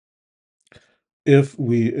If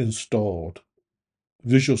we installed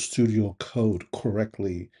Visual Studio Code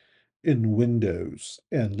correctly in Windows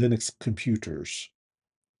and Linux computers,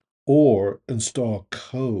 or install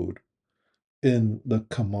code in the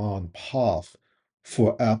command path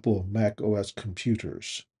for Apple Mac OS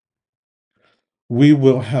computers, we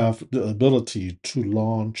will have the ability to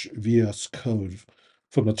launch VS Code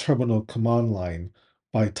from the terminal command line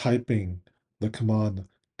by typing the command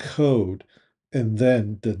code and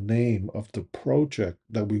then the name of the project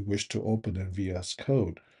that we wish to open in VS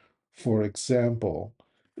Code. For example,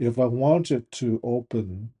 if I wanted to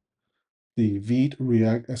open the Vite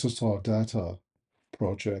React SSR data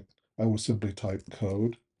project, I would simply type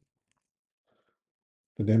code,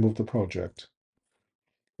 the name of the project,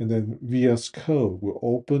 and then VS Code will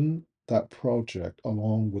open that project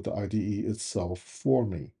along with the IDE itself for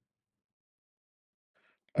me.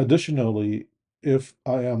 Additionally, if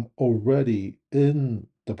I am already in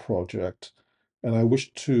the project and I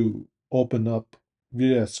wish to open up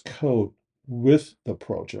VS Code with the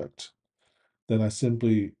project, then I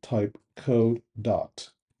simply type code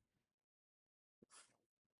dot.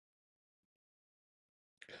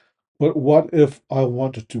 But what if I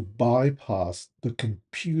wanted to bypass the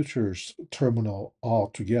computer's terminal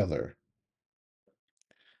altogether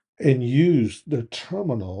and use the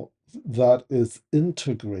terminal that is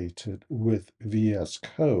integrated with VS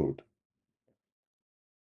Code?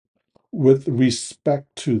 With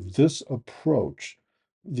respect to this approach,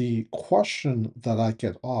 the question that I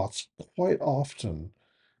get asked quite often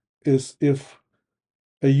is if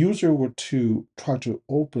a user were to try to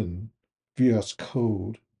open VS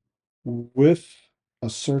Code with a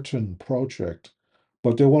certain project,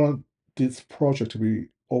 but they want this project to be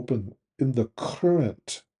open in the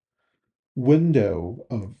current window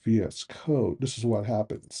of VS Code, this is what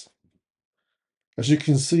happens. As you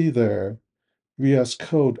can see there, VS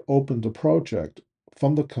Code opened the project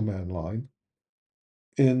from the command line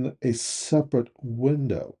in a separate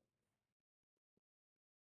window.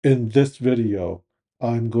 In this video,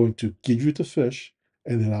 I'm going to give you the fish,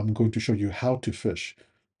 and then I'm going to show you how to fish,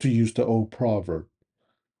 to use the old proverb,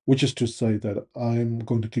 which is to say that I'm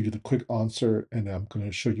going to give you the quick answer, and I'm going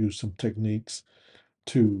to show you some techniques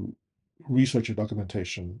to research your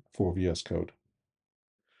documentation for VS Code.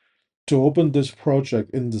 To open this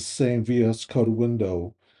project in the same VS Code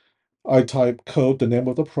window, I type code, the name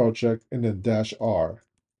of the project, and then -R.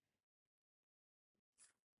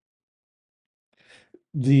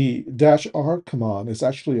 The -R command is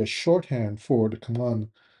actually a shorthand for the command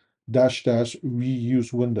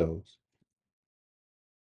 --reuse windows.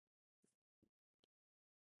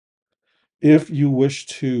 If you wish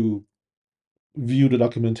to view the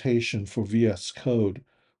documentation for VS Code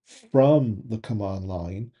from the command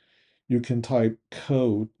line, you can type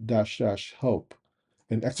code --help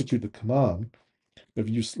and execute the command. If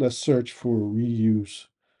you let's search for reuse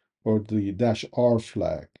or the -R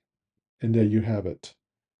flag, and there you have it.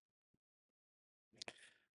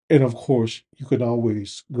 And of course, you can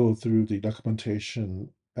always go through the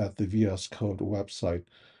documentation at the VS Code website.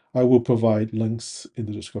 I will provide links in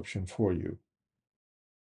the description for you.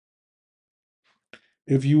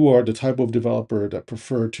 If you are the type of developer that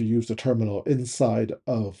prefer to use the terminal inside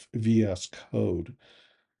of VS Code,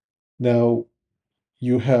 now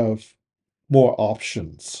you have more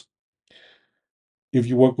options. If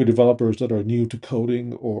you work with developers that are new to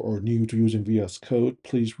coding or new to using VS Code,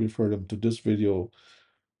 please refer them to this video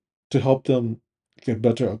to help them get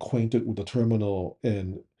better acquainted with the terminal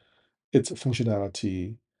and its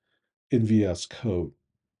functionality in VS Code.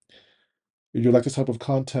 If you like this type of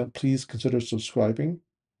content, please consider subscribing.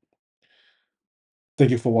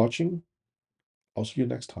 Thank you for watching. I'll see you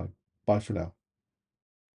next time. Bye for now.